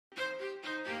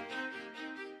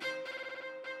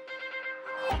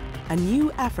A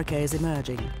new Africa is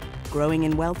emerging. Growing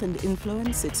in wealth and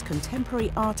influence, its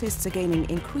contemporary artists are gaining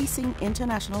increasing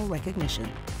international recognition.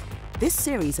 This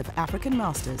series of African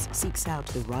masters seeks out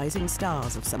the rising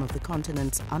stars of some of the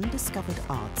continent's undiscovered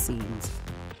art scenes.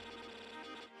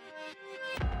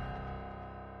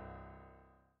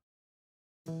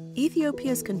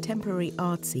 Ethiopia's contemporary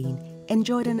art scene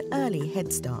enjoyed an early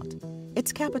head start.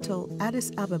 Its capital,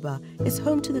 Addis Ababa, is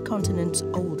home to the continent's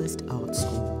oldest art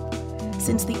school.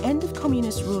 Since the end of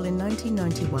communist rule in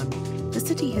 1991, the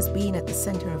city has been at the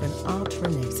center of an art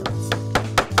renaissance.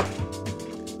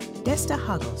 Desta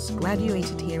Hagos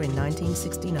graduated here in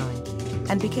 1969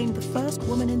 and became the first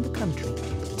woman in the country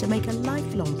to make a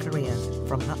lifelong career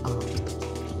from her art.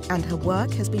 And her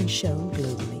work has been shown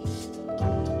globally.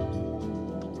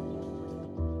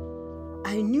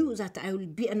 I knew that I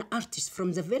would be an artist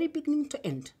from the very beginning to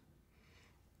end.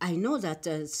 I know that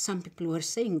some people were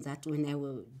saying that when I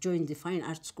joined the fine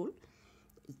art school,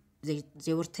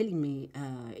 they were telling me,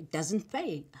 it doesn't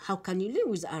pay, how can you live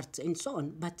with art and so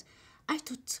on. But I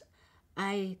thought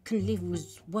I can live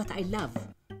with what I love,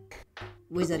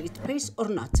 whether it pays or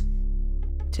not.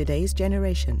 Today's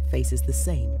generation faces the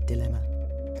same dilemma.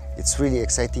 It's really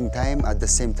exciting time. At the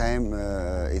same time,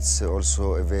 it's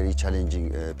also a very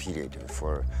challenging period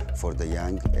for the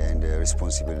young and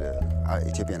responsible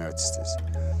Ethiopian artists.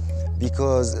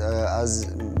 Because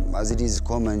as it is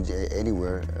common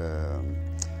anywhere,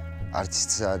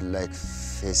 artists are like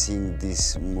facing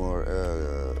this more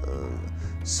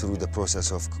through the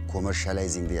process of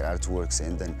commercializing their artworks,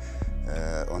 and then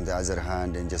on the other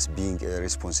hand, and just being a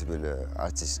responsible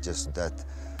artist, just that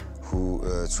who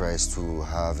tries to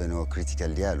have critical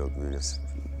dialogue with us,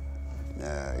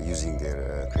 using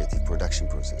their creative production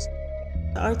process.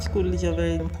 The art school is a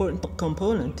very important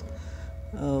component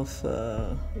of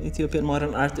Ethiopian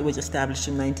modern art. It was established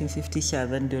in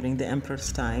 1957 during the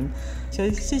emperor's time. So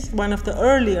it's just one of the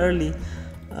early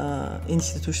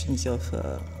institutions of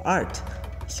art.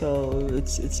 So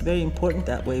it's very important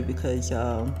that way because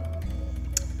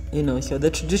so the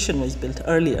tradition was built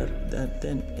earlier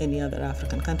than any other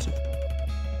African country.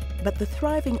 But the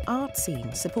thriving art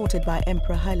scene supported by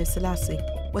Emperor Haile Selassie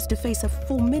was to face a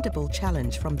formidable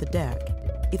challenge from the Derg,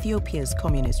 Ethiopia's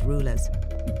communist rulers.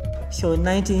 So in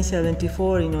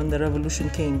 1974, when the revolution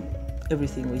came,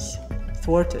 everything was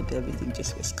thwarted, everything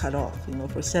just was cut off.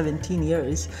 For 17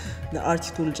 years, the art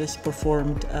school just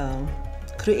performed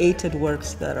created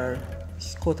works that are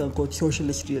quote-unquote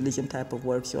socialist realism type of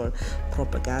works, or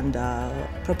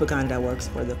propaganda works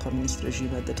for the communist regime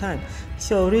at the time.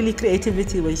 So really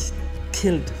creativity was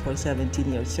killed for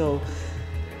 17 years. So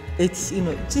it's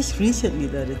just recently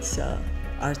that it's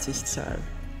artists are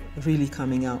really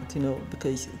coming out,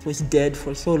 because it was dead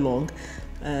for so long,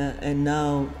 and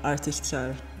now artists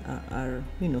are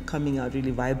coming out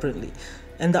really vibrantly,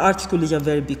 and the art school is a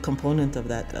very big component of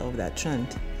that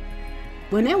trend.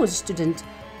 When I was a student,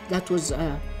 that was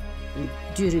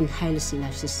during Haile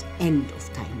Selassie's end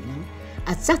of time.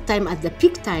 At that time, at the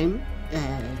peak time,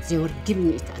 they were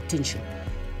giving it attention.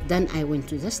 Then I went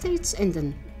to the States, and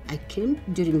then I came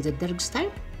during the Derg's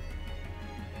time.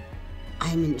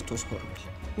 It was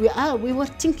horrible. We were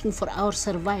thinking for our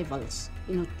survivals,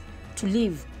 to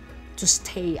live, to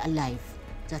stay alive.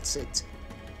 That's it.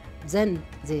 Then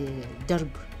the Derg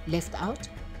left out.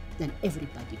 Then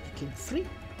everybody became free,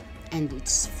 and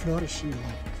it's flourishing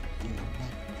like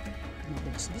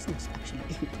nobody's business,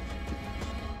 actually.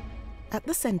 At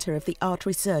the center of the art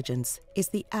resurgence is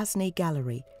the Asne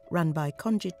Gallery, run by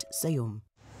Konjit Sayum.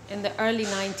 In the early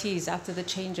 90s, after the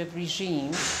change of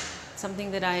regime,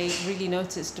 something that I really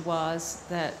noticed was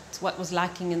that what was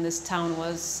lacking in this town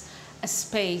was a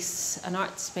space, an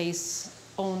art space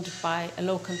owned by a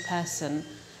local person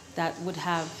that would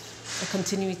have a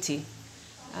continuity,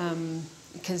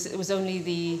 because it was only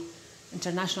the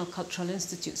international cultural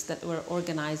institutes that were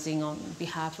organizing on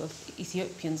behalf of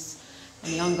Ethiopians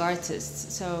and young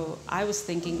artists. So I was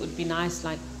thinking it would be nice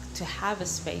to have a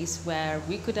space where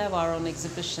we could have our own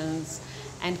exhibitions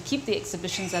and keep the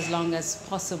exhibitions as long as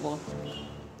possible.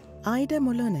 Ida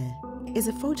Molone is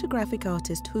a photographic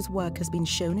artist whose work has been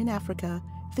shown in Africa,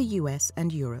 the US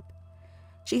and Europe.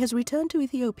 She has returned to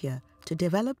Ethiopia to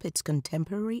develop its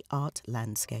contemporary art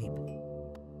landscape.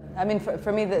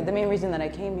 For me, the main reason that I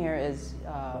came here is,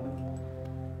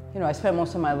 I spent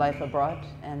most of my life abroad,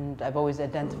 and I've always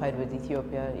identified with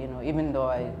Ethiopia. Even though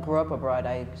I grew up abroad,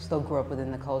 I still grew up within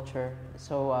the culture.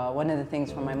 So one of the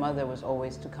things from my mother was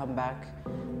always to come back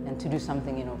and to do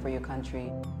something, for your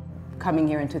country. Coming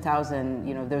here in 2000,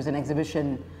 there was an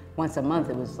exhibition once a month,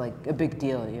 it was like a big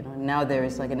deal, you know. Now there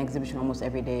is like an exhibition almost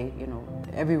every day, you know,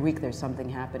 every week there's something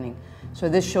happening. So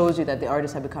this shows you that the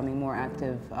artists are becoming more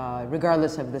active,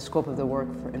 regardless of the scope of the work,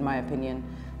 in my opinion.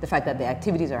 The fact that the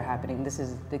activities are happening, this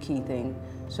is the key thing.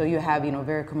 So you have, you know,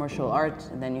 very commercial art,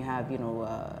 and then you have, you know,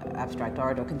 abstract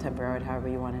art or contemporary art, however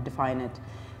you want to define it.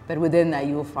 But within that,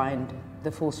 you will find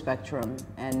the full spectrum.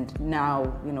 And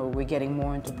now, you know, we're getting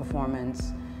more into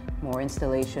performance, more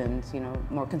installations, you know,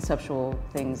 more conceptual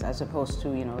things, as opposed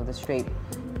to, you know, the straight,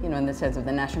 you know, in the sense of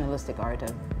the nationalistic art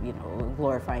of, you know,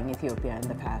 glorifying Ethiopia in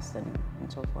the past and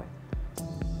so forth.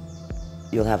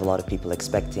 You'll have a lot of people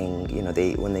expecting, you know,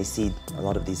 when they see a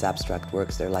lot of these abstract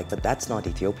works, they're like, but that's not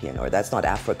Ethiopian, or that's not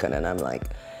African. And I'm like,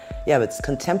 yeah, but it's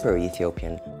contemporary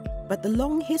Ethiopian. But the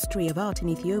long history of art in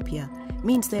Ethiopia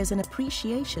means there's an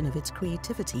appreciation of its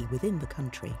creativity within the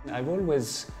country. I've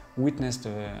always witnessed,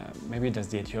 maybe that's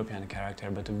the Ethiopian character,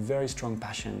 but a very strong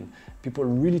passion. People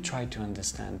really try to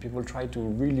understand. People try to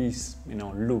really, you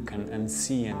know, look and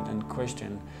see and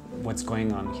question what's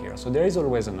going on here. So there is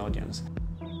always an audience.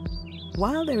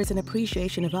 While there is an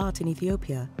appreciation of art in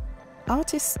Ethiopia,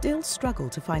 artists still struggle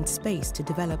to find space to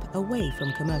develop away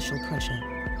from commercial pressure.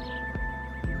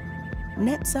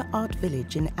 Netza Art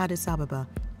Village in Addis Ababa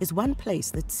is one place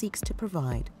that seeks to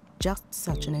provide just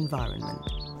such an environment.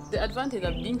 The advantage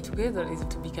of being together is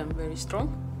to become very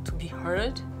strong, to be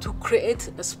heard, to create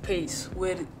a space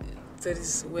where there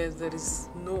is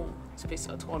no space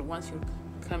at all. Once you're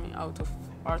coming out of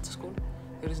art school,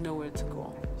 there is nowhere to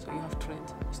go. So you have to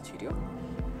rent a studio,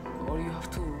 or you have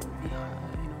to be, you know,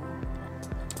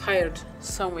 hired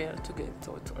somewhere to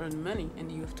earn money,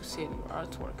 and you have to sell your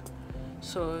artwork.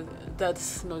 So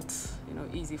that's not, you know,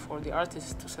 easy for the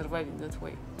artists to survive in that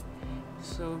way.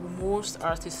 So most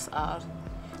artists are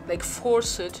like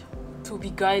forced to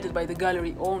be guided by the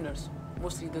gallery owners,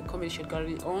 mostly the commercial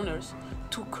gallery owners,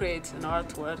 to create an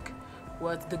artwork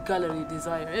what the gallery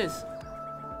desire is.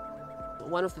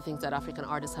 One of the things that African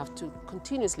artists have to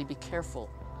continuously be careful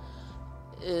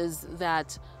is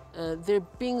that they're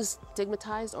being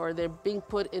stigmatized, or they're being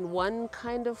put in one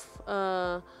kind of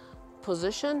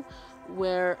position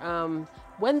where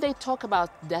when they talk about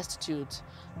destitute,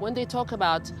 when they talk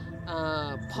about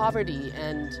poverty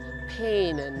and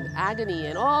pain and agony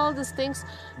and all these things,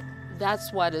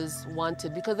 that's what is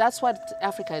wanted, because that's what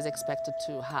Africa is expected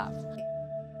to have.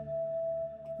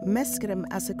 Meskrem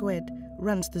Asakwed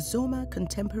runs the Zoma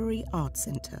Contemporary Art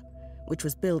Center, which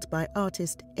was built by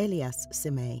artist Elias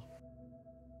Simei.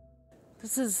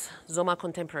 This is Zoma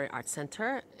Contemporary Art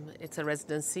Center. It's a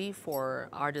residency for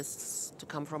artists to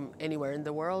come from anywhere in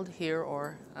the world, here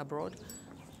or abroad.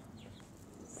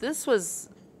 This was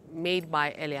made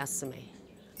by Elias Simei.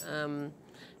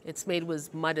 It's made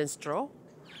with mud and straw,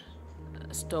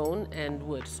 stone and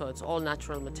wood, so it's all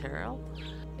natural material.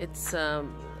 It's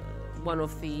one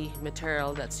of the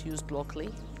material that's used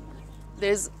locally.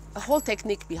 There's a whole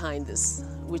technique behind this,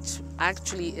 which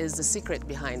actually is the secret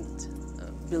behind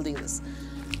building this.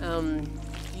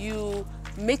 You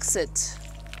mix it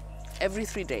every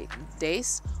 3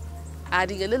 days,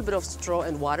 adding a little bit of straw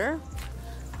and water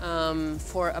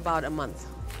for about a month,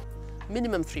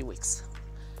 minimum 3 weeks.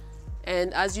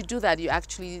 And as you do that, you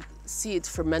actually see it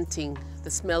fermenting. The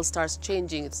smell starts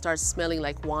changing. It starts smelling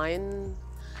like wine.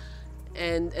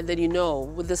 And then you know,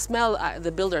 with the smell,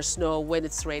 the builders know when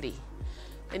it's ready.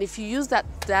 And if you use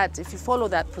if you follow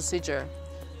that procedure,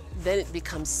 then it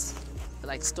becomes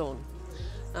like stone.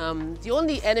 The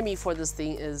only enemy for this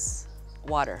thing is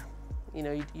water. You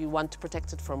know, you want to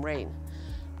protect it from rain.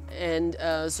 And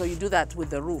so you do that with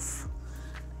the roof.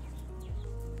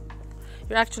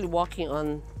 You're actually walking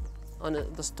on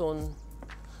the stone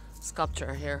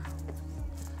sculpture here.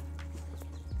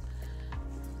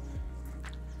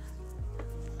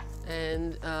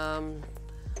 And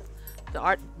the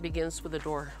art begins with the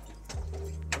door.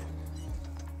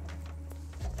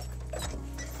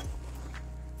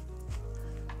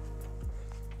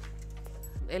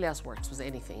 Elias works with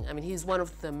anything. I mean, he's one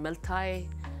of the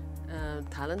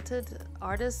multi-talented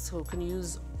artists who can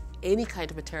use any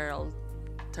kind of material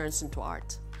turns into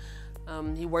art.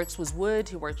 He works with wood,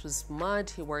 he works with mud,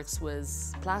 he works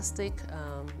with plastic,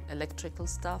 electrical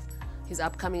stuff. His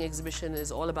upcoming exhibition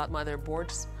is all about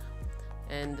motherboards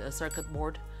and a circuit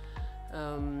board.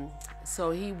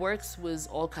 So he works with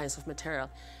all kinds of material.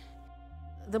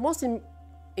 The most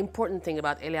important thing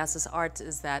about Elias's art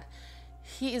is that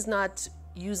he is not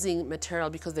using material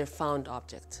because they're found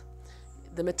object.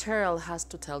 The material has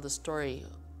to tell the story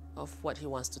of what he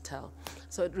wants to tell.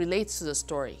 So it relates to the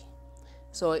story.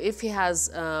 So if he has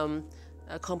a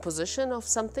composition of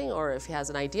something, or if he has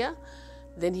an idea,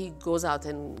 then he goes out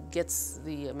and gets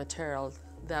the material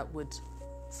that would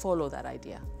follow that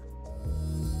idea.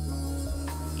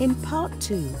 In part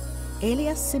 2,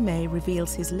 Elias Simei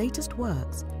reveals his latest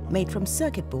works made from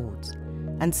circuit boards,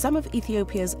 and some of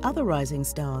Ethiopia's other rising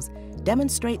stars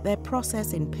demonstrate their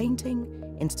process in painting,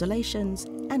 installations,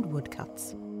 and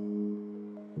woodcuts.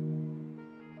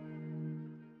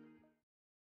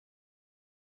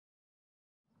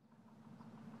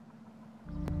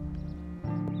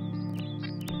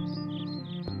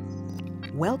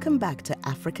 Welcome back to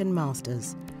African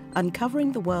Masters,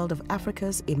 uncovering the world of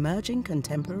Africa's emerging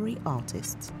contemporary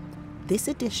artists. This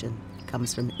edition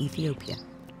comes from Ethiopia.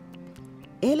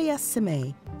 Elias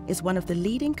Simei is one of the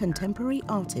leading contemporary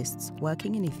artists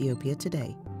working in Ethiopia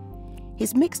today.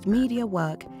 His mixed media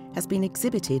work has been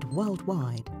exhibited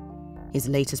worldwide. His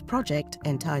latest project,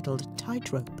 entitled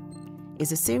Tightrope,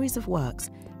 is a series of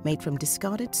works made from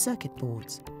discarded circuit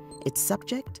boards. Its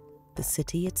subject, the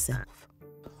city itself.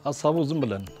 ሀሳቡ ዝም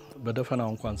ብለን በደፈናው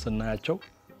እንኳን ስናያቸው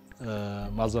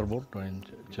ማዘርቦርድ ወይም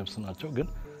ቺፕስ ናቸው ግን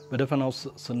በደፈናው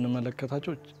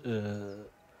ስንመለከታቸው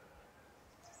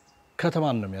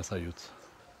ከተማን ነው የሚያሳዩት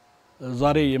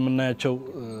ዛሬ የምናያቸው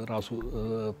ራሱ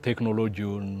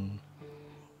ቴክኖሎጂውን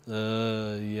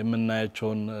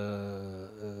የምናያቸውን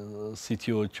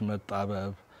ሲቲዎች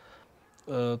መጣበብ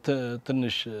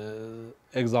ትንሽ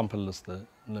ኤግዛምፕል ልስጥ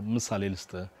ምሳሌ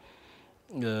ልስጥ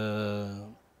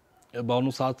በአሁኑ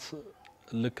ሰዓት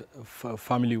ልክ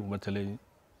ፋሚሊው በተለይ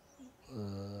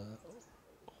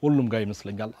ሁሉም ጋር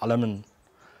ይመስለኛል ዓለምን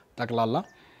ጠቅላላ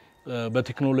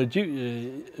በቴክኖሎጂ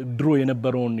ድሮ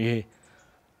የነበረውን ይሄ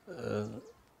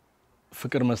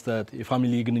ፍቅር መስጠት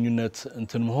የፋሚሊ ግንኙነት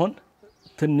እንትን መሆን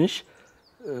ትንሽ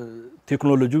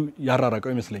ቴክኖሎጂው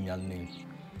ያራራቀው ይመስለኛል ነኝ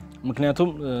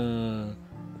ምክንያቱም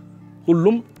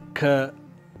ሁሉም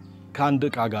ከአንድ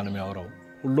ዕቃ ጋር ነው የሚያወራው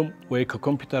ሁሉም ወይ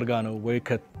ከኮምፒውተር ጋር ነው ወይ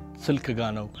ከስልክ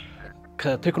ጋር ነው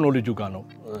ከቴክኖሎጂው ጋር ነው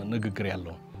ንግግር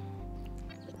ያለው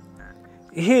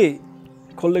ይሄ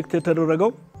ኮሌክት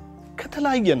የተደረገው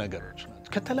ከተለያየ ነገሮች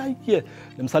ናቸው ከተለያየ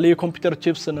ለምሳሌ የኮምፒውተር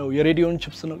ቺፕስ ነው የሬዲዮን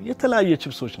ቺፕስ ነው የተለያየ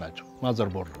ቺፕሶች ናቸው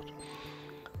ማዘርቦርዶች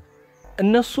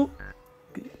እነሱ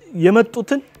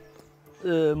የመጡትን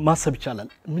ማሰብ ይቻላል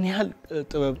ምን ያህል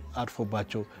ጥበብ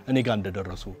አድፎባቸው እኔ ጋር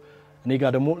እንደደረሱ እኔ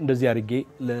ጋር ደግሞ እንደዚህ አድርጌ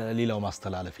ለሌላው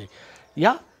ማስተላለፌ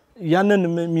ያንን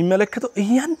የሚመለከተው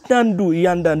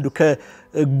እያንዳንዱ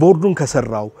ከቦርዱን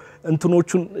ከሰራው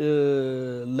እንትኖቹን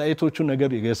ላይቶቹን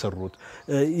ነገር የሰሩት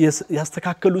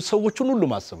ያስተካከሉት ሰዎችን ሁሉ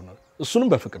ማሰብ ነው እሱንም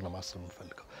በፍቅር ነው ማሰብ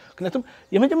የምፈልገው ምክንያቱም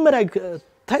የመጀመሪያ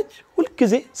ታች ሁሉ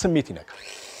ጊዜ ስሜት ይነካል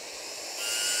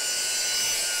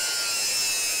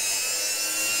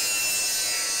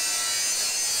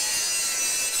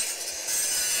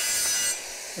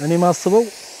እኔ ማስበው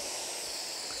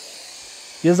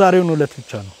የዛሬውን ሁለት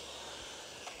ብቻ ነው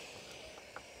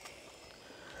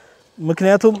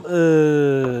ምክንያቱም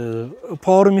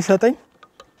ፓወር የሚሰጠኝ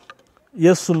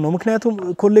የሱን ነው ምክንያቱም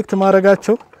ኮሌክት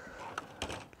ማድረጋቸው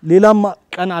ሌላም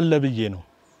ቀን አለ ብዬ ነው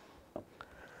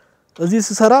እዚህ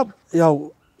ሲሰራ ያው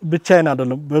ብቻዬን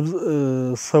አይደለም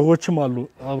ሰዎችም አሉ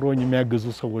አብሮኝ የሚያግዙ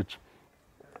ሰዎች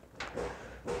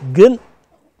ግን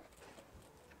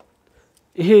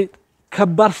ይሄ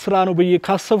ከባድ ስራ ነው ብዬ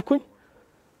ካሰብኩኝ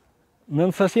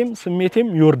መንፈሴም ስሜቴም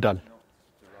ይወርዳል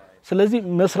ስለዚህ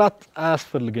መስራት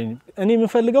አያስፈልገኝም እኔ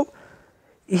የምፈልገው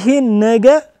ይሄ ነገ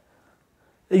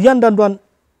እያንዳንዷን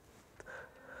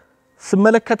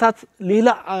ስመለከታት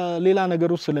ሌላ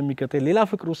ነገሩ ስለሚከተኝ ሌላ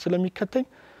ፍቅሩ ስለሚከተኝ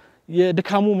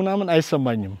የድካሙ ምናምን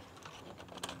አይሰማኝም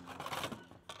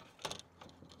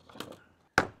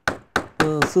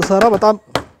ስሰራ በጣም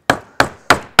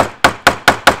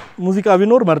ሙዚቃ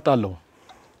ቢኖር መርጣለሁ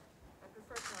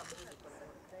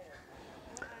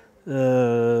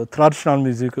traditional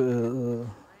music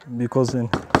because in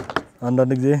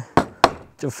አንዳንድ ጊዜ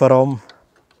ጭፈራውም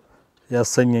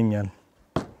ያሰኘኛል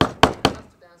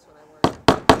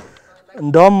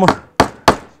እንደውም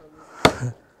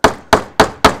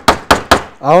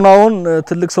አሁን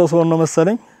ትልቅ ሰው ነው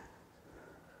መሰለኝ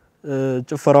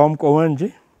ጭፈራውም ቆመ እንጂ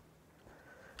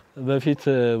በፊት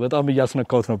በጣም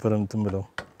እያስነካውት ነበር እንትን ብለው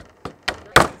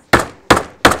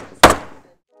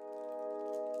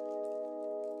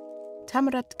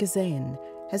Tamrat Gazayan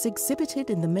has exhibited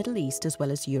in the Middle East as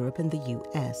well as Europe and the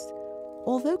US.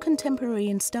 Although contemporary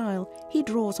in style, he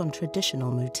draws on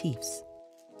traditional motifs.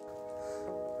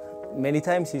 Many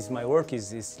times my work is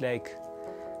like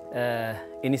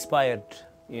inspired,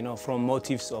 from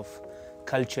motifs of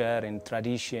culture and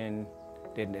tradition,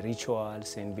 and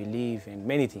rituals and belief and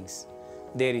many things.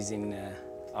 There is in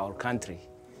our country,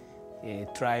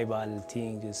 tribal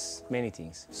things, many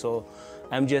things. So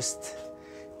I'm just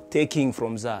taking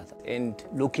from that and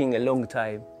looking a long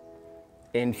time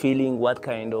and feeling what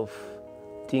kind of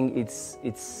think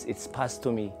it's passed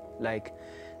to me like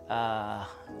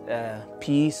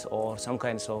peace or some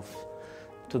kinds of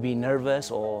to be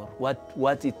nervous or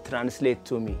what it translates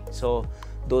to me. So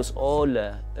those all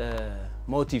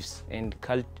motifs and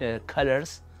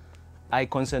colors I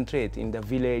concentrate in the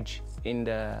village, in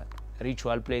the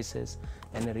ritual places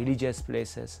and the religious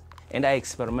places, and I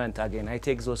experiment again. I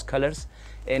take those colors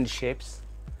and shapes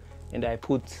and I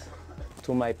put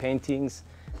to my paintings,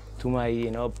 to my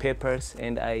papers,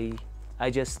 and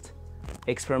I just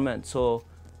experiment. So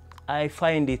I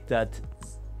find it that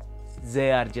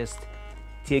they are just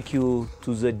take you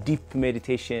to the deep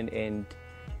meditation and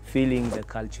feeling the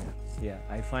culture. Yeah,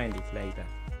 I find it like that.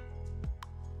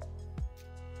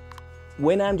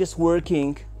 When I'm just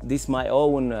working this my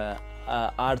own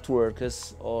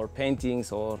artworks or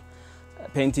paintings or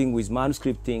painting with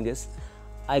manuscript things,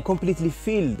 I completely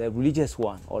feel the religious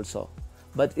one also,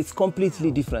 but it's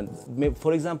completely different.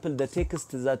 For example, the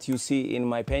text that you see in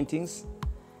my paintings,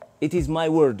 it is my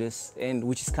words and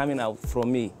which is coming out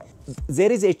from me.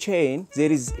 There is a chain,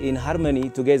 there is in harmony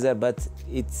together, but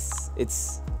it's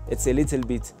a little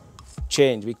bit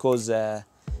changed because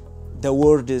the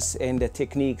words and the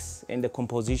techniques and the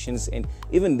compositions and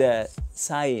even the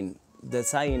sign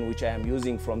which I am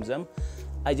using from them,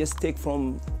 I just take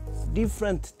from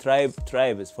different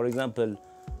tribes. For example,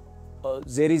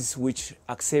 there is which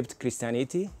accept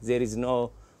Christianity, there is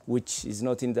no which is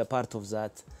not in the part of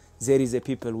that. There is a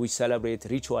people which celebrate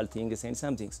ritual things and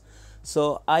some things.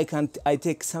 So I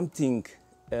take something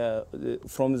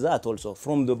from that also,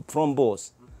 from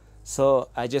both. So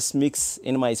I just mix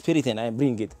in my spirit and I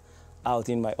bring it out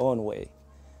in my own way.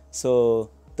 So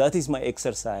that is my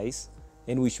exercise,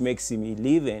 and which makes me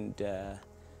live and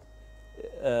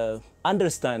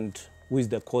understand with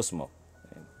the cosmos.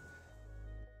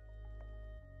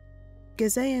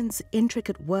 Ghazeyan's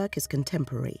intricate work is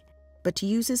contemporary, but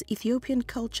uses Ethiopian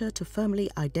culture to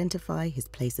firmly identify his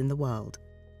place in the world.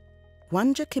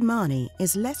 Wanja Kimani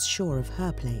is less sure of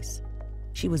her place.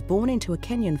 She was born into a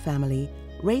Kenyan family,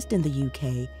 raised in the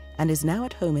UK, and is now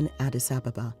at home in Addis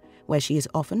Ababa, where she is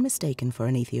often mistaken for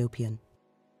an Ethiopian.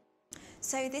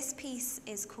 So this piece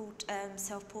is called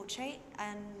Self-Portrait,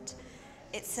 and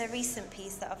it's a recent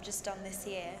piece that I've just done this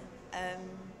year,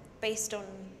 based on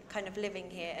kind of living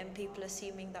here and people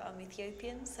assuming that I'm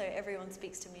Ethiopian, so everyone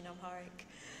speaks to me in Amharic,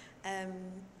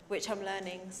 which I'm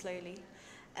learning slowly.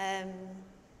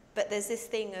 But there's this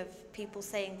thing of people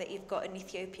saying that you've got an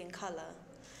Ethiopian colour,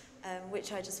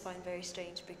 which I just find very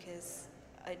strange because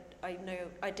I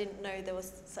didn't know there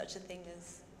was such a thing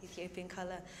as Ethiopian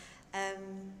colour.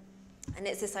 And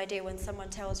it's this idea when someone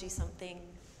tells you something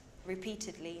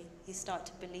repeatedly, you start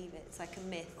to believe it. It's like a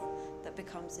myth that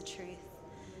becomes a truth.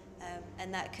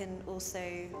 And that can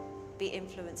also be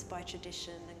influenced by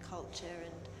tradition and culture,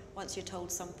 and once you're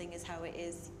told something is how it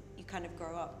is, you kind of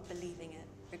grow up believing it,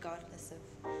 regardless of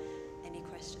any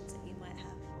questions that you might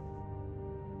have.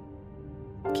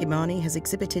 Kimani has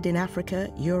exhibited in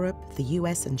Africa, Europe, the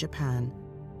US and Japan.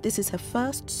 This is her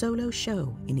first solo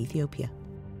show in Ethiopia.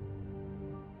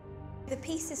 The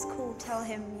piece is called Tell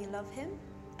Him You Love Him,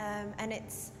 and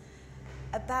it's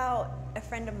about a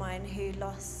friend of mine who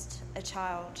lost a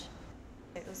child.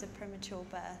 It was a premature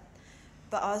birth,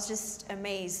 but I was just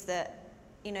amazed that,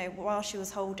 you know, while she was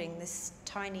holding this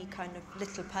tiny kind of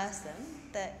little person,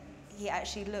 that he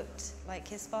actually looked like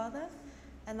his father.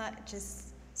 And that just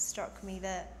struck me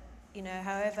that, you know,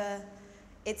 however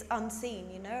it's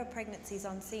unseen, you know, a pregnancy is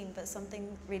unseen, but something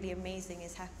really amazing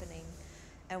is happening.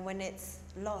 And when it's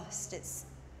lost, it's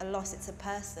a loss, it's a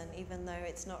person, even though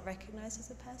it's not recognized as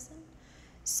a person.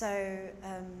 So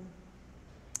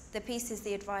the piece is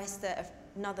the advice that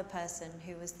another person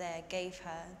who was there gave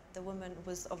her. The woman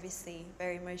was obviously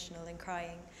very emotional and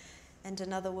crying, and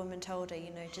another woman told her,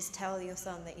 you know, just tell your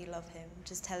son that you love him,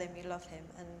 just tell him you love him.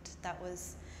 And that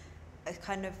was a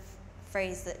kind of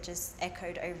phrase that just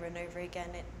echoed over and over again.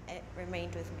 It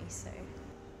remained with me. So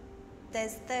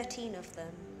there's 13 of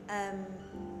them.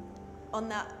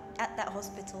 At that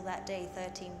hospital that day,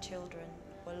 13 children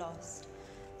were lost.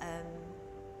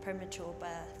 Premature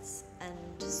births, and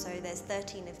so there's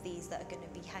 13 of these that are going to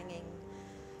be hanging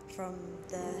from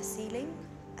the ceiling,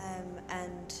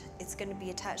 and it's going to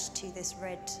be attached to this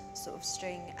red sort of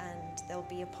string, and there'll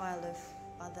be a pile of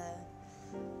other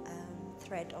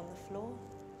thread on the floor,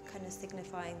 kind of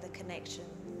signifying the connection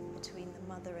between the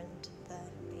mother and the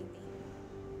baby.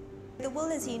 The wool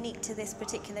is unique to this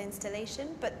particular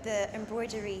installation, but the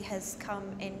embroidery has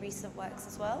come in recent works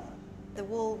as well. The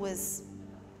wool was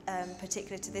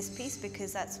particular to this piece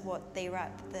because that's what they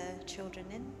wrap the children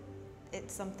in.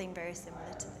 It's something very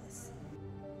similar to this.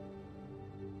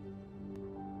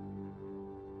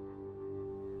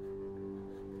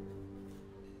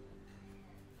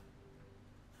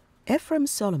 Ephraim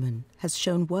Solomon has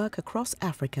shown work across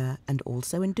Africa and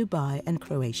also in Dubai and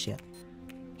Croatia.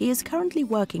 He is currently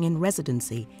working in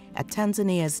residency at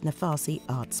Tanzania's Nafasi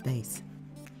Art Space.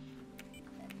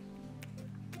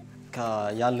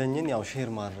 ያለኝን ያው ሼር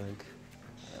ማድረግ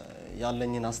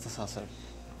ያለኝን አስተሳሰብ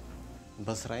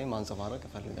በስራዬ ማንጸባረቅ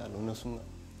እፈልጋለሁ እነሱም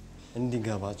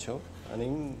እንዲገባቸው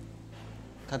እኔም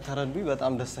ከተረዱኝ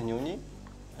በጣም ደስተኛ ሆኜ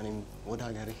እኔም ወደ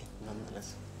ሀገሬ መመለስ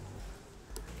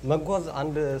መጓዝ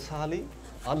አንድ ሳሊ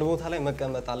አንድ ቦታ ላይ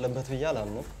መቀመጥ አለበት ብዬ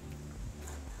አላምንም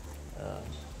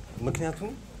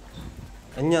ምክንያቱም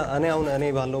እኔ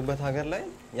ባለውበት ሀገር ላይ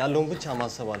ያለውን ብቻ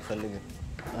ማሰብ አልፈልግም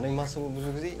እኔ ማሰቡ ብዙ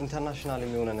ጊዜ ኢንተርናሽናል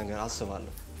የሚሆነ ነገር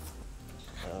አስባለሁ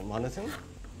ማለትም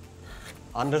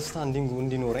አንደርስታንዲንግ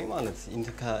እንዲኖረኝ ማለት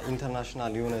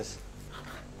ከኢንተርናሽናል የሆነ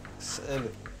ስዕል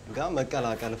ጋር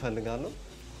መቀላቀል እፈልጋለሁ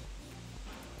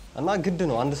እና ግድ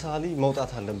ነው አንድ ሳሊ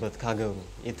መውጣት አለበት ካገሩ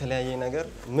የተለያየ ነገር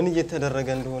ምን እየተደረገ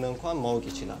እንደሆነ እንኳን ማወቅ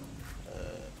ይችላል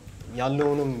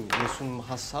ያለውንም የሱም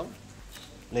ሐሳብ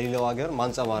ለሌላው ሀገር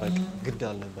ማንጸባረቅ ግድ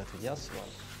አለበት ያስባል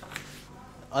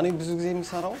እኔ ብዙ ጊዜ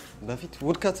የምሰራው በፊት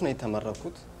ውድከት ነው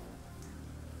የተመረኩት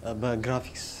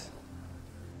በግራፊክስ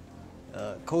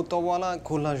ከወጣው በኋላ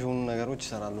ኮላጅ ሆኑ ነገሮች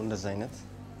ይሰራሉ እንደዛ አይነት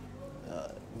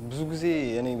ብዙ ጊዜ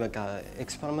እኔ በቃ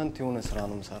ኤክስፐሪመንት የሆነ ስራ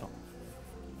ነው የምሰራው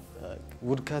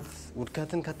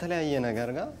ውድከትን ከተለያየ ነገር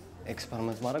ጋር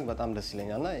ኤክስፐሪመንት ማድረግ በጣም ደስ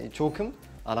ይለኛልና ቾክም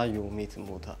አላየሁም የትም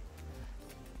ቦታ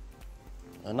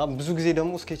እና ብዙ ጊዜ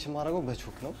ደግሞ ስኬች ማድረገው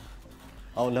በቾክ ነው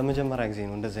አሁን ለመጀመሪያ ጊዜ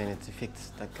ነው እንደዚህ አይነት ኢፌክት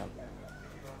ተጠቀም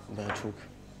በቾክ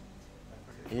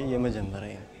ይሄ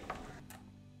የመጀመሪያ ነው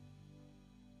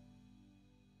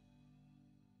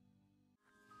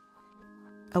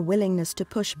A willingness to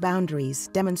push boundaries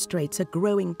demonstrates a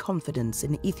growing confidence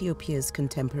in Ethiopia's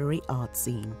contemporary art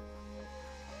scene.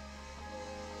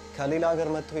 ከሌላ ሀገር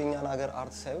መጥተው የኛን ሀገር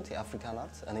አርት ሳይሆን የአፍሪካን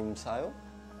አርት እኔም ሳየው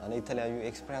እኔ የተለያዩ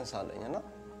ኤክስፒሪየንስ አለኝና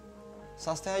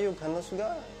ሳስተያየው ከነሱ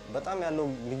ጋር በጣም ያለው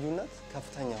ልዩነት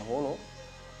ከፍተኛ ሆኖ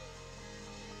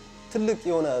ትልቅ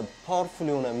የሆነ ፓወርፉል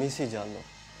የሆነ ሜሴጅ አለው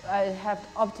I have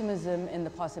optimism in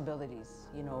the possibilities.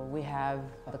 You know, we have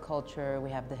the culture,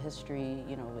 we have the history,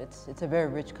 you know, it's a very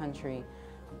rich country.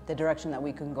 The direction that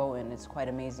we can go in is quite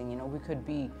amazing. You know, we could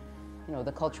be, you know,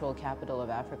 the cultural capital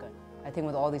of Africa. I think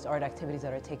with all these art activities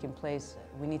that are taking place,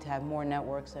 we need to have more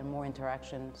networks and more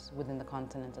interactions within the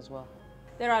continent as well.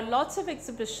 There are lots of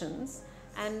exhibitions,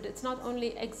 and it's not only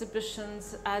exhibitions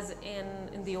as in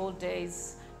the old days,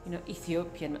 you know,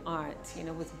 Ethiopian art, you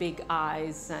know, with big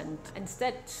eyes, and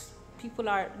instead people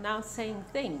are now saying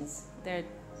things. They're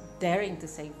daring to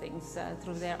say things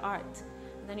through their art.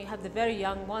 And then you have the very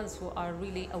young ones who are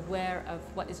really aware of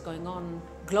what is going on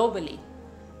globally,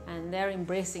 and they're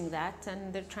embracing that, and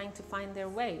they're trying to find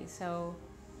their way. So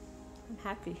I'm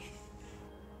happy.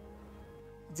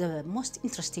 The most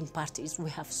interesting part is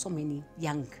we have so many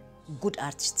young, good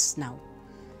artists now,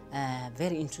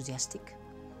 very enthusiastic.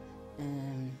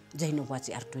 They know what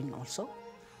they are doing also.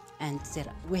 And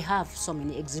we have so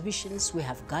many exhibitions, we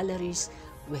have galleries,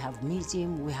 we have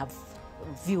museums, we have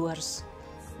viewers,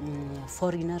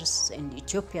 foreigners and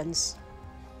Ethiopians.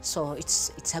 So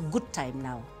it's a good time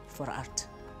now for art.